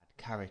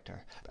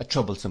character, a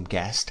troublesome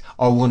guest,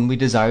 or one we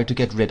desired to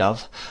get rid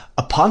of,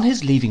 upon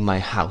his leaving my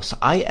house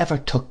I ever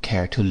took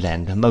care to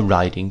lend him a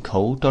riding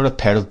coat, or a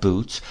pair of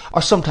boots,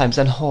 or sometimes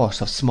an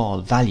horse of small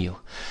value,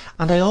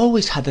 and I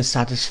always had the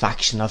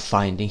satisfaction of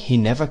finding he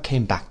never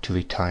came back to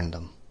return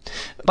them.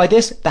 By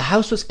this the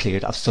house was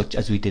cleared of such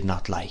as we did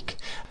not like,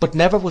 but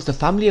never was the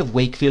family of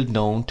Wakefield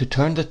known to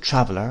turn the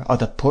traveller or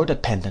the poor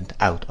dependent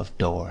out of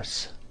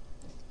doors.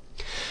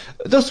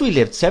 Thus we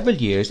lived several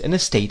years in a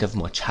state of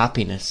much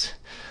happiness.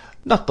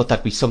 Not but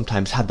that we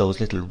sometimes had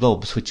those little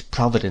rubs which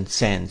Providence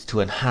sends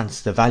to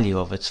enhance the value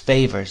of its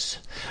favours.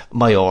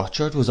 My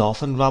orchard was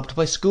often robbed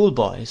by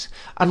schoolboys,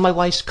 and my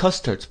wife's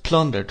custards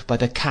plundered by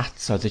the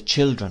cats or the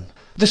children.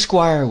 The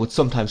squire would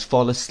sometimes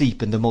fall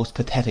asleep in the most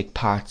pathetic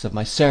parts of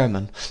my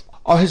sermon,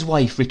 or his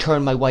wife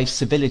return my wife's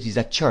civilities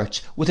at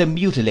church with a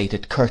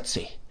mutilated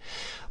curtsey.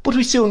 But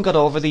we soon got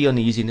over the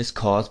uneasiness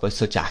caused by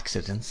such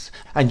accidents,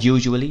 and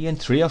usually in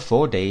 3 or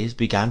 4 days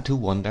began to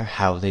wonder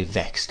how they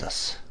vexed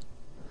us.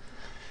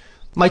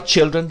 My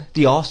children,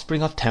 the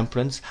offspring of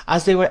temperance,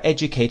 as they were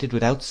educated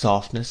without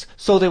softness,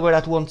 so they were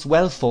at once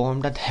well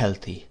formed and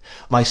healthy.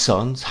 My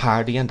sons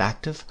hardy and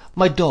active,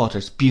 my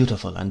daughters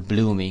beautiful and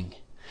blooming.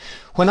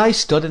 When I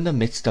stood in the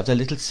midst of the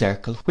little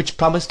circle which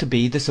promised to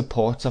be the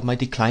supports of my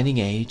declining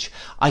age,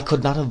 I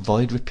could not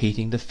avoid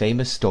repeating the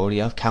famous story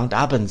of Count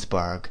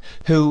Abensberg,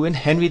 who in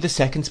Henry the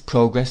Second's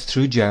progress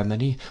through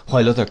Germany,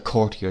 while other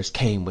courtiers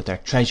came with their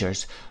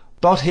treasures,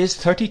 brought his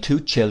 32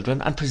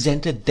 children and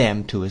presented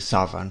them to his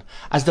sovereign,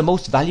 as the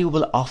most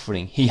valuable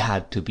offering he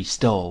had to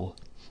bestow.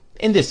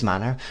 In this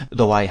manner,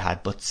 though I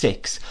had but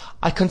 6,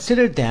 I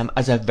considered them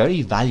as a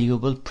very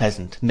valuable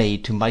present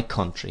made to my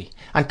country,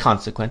 and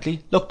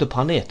consequently looked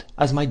upon it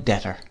as my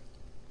debtor.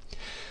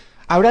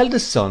 Our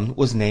eldest son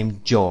was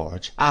named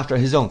George, after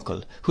his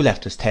uncle, who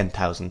left us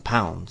 10,000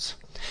 pounds.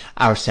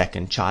 Our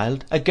second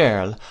child, a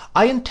girl,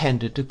 I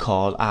intended to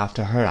call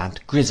after her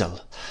aunt Grizzle,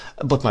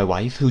 but my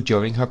wife, who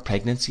during her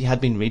pregnancy had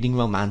been reading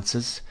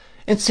romances,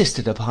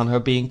 insisted upon her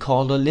being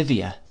called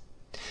Olivia.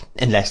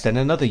 In less than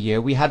another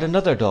year we had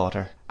another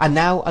daughter, and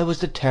now I was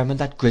determined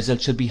that Grizzle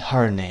should be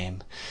her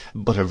name,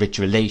 but a rich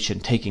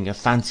relation taking a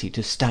fancy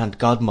to stand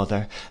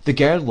godmother, the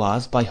girl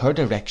was by her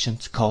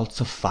directions called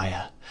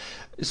Sophia,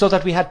 so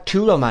that we had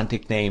 2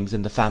 romantic names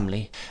in the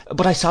family,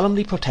 but I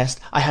solemnly protest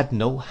I had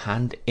no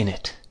hand in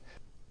it.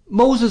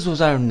 Moses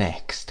was our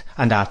next,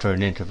 and after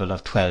an interval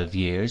of 12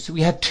 years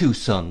we had 2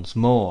 sons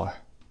more.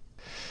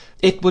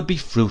 It would be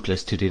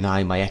fruitless to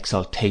deny my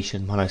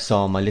exultation when I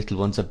saw my little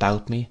ones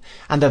about me,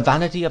 and the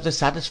vanity of the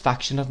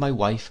satisfaction of my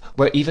wife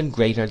were even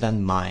greater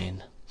than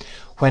mine.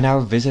 When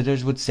our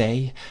visitors would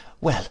say,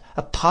 "Well,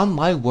 upon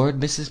my word,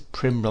 Mrs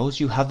Primrose,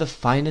 you have the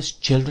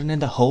finest children in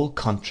the whole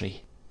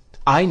country,"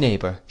 "Ay,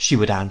 neighbour," she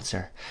would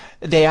answer,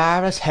 "they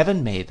are as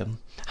heaven made them,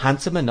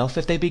 handsome enough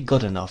if they be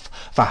good enough,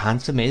 for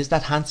handsome is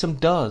that handsome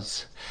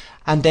does,"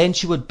 and then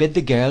she would bid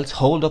the girls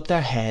hold up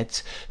their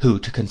heads, who,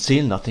 to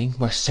conceal nothing,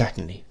 were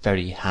certainly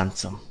very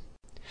handsome.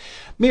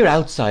 Mere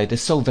outside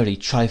is so very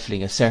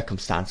trifling a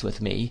circumstance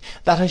with me,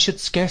 that I should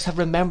scarce have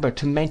remembered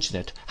to mention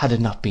it, had it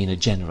not been a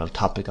general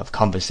topic of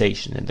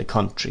conversation in the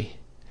country.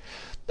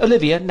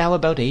 Olivia, now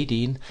about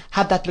 18,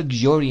 had that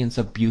luxuriance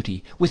of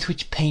beauty with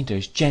which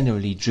painters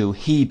generally drew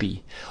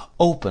Hebe,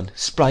 open,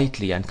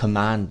 sprightly, and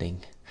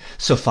commanding.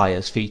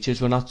 Sophia's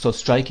features were not so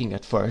striking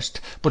at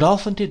first, but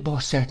often did more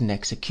certain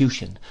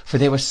execution, for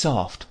they were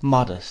soft,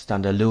 modest,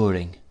 and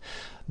alluring.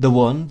 The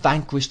one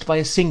vanquished by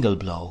a single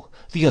blow,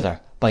 the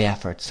other by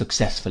effort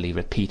successfully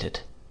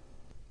repeated.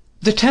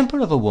 The temper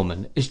of a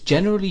woman is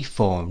generally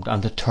formed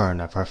on the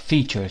turn of her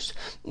features,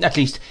 at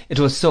least it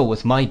was so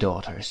with my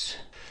daughters.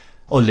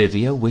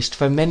 Olivia wished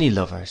for many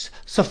lovers,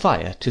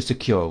 Sophia to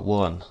secure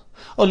one.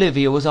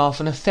 Olivia was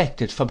often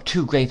affected from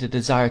too great a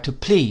desire to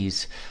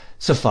please.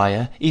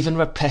 Sophia even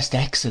repressed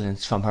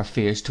excellence from her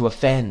fears to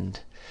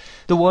offend.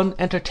 The one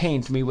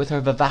entertained me with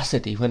her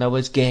vivacity when I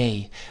was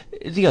gay,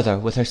 the other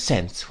with her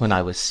sense when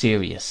I was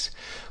serious.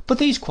 But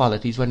these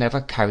qualities were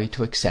never carried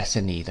to excess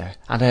in either,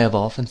 and I have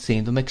often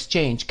seen them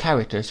exchange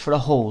characters for a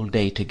whole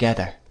day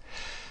together.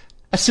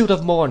 A suit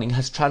of mourning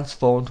has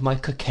transformed my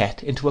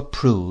coquette into a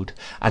prude,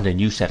 and a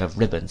new set of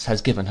ribbons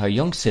has given her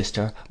young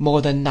sister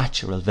more than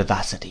natural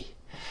vivacity.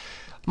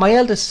 My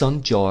eldest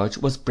son George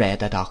was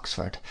bred at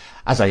Oxford,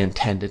 as I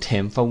intended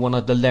him for one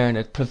of the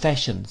learned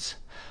professions.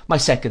 My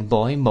second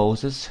boy,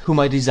 Moses, whom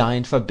I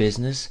designed for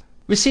business,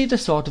 received a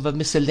sort of a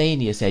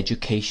miscellaneous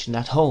education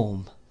at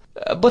home.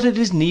 But it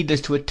is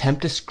needless to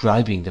attempt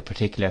describing the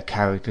particular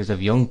characters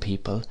of young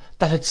people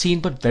that had seen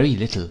but very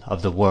little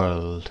of the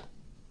world.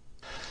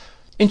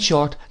 In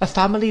short, a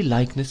family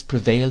likeness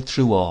prevailed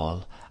through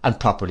all, and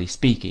properly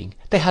speaking,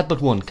 they had but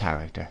one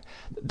character,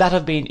 that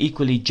of being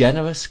equally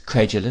generous,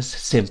 credulous,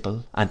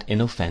 simple, and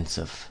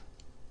inoffensive.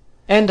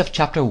 End of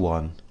chapter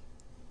 1.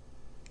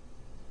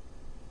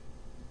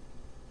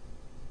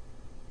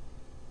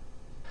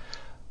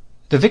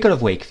 The Vicar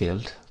of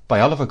Wakefield, by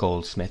Oliver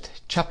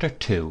Goldsmith, chapter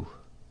 2.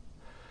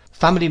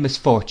 Family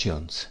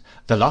misfortunes.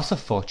 The loss of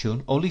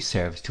fortune only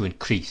serves to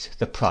increase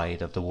the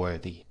pride of the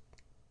worthy.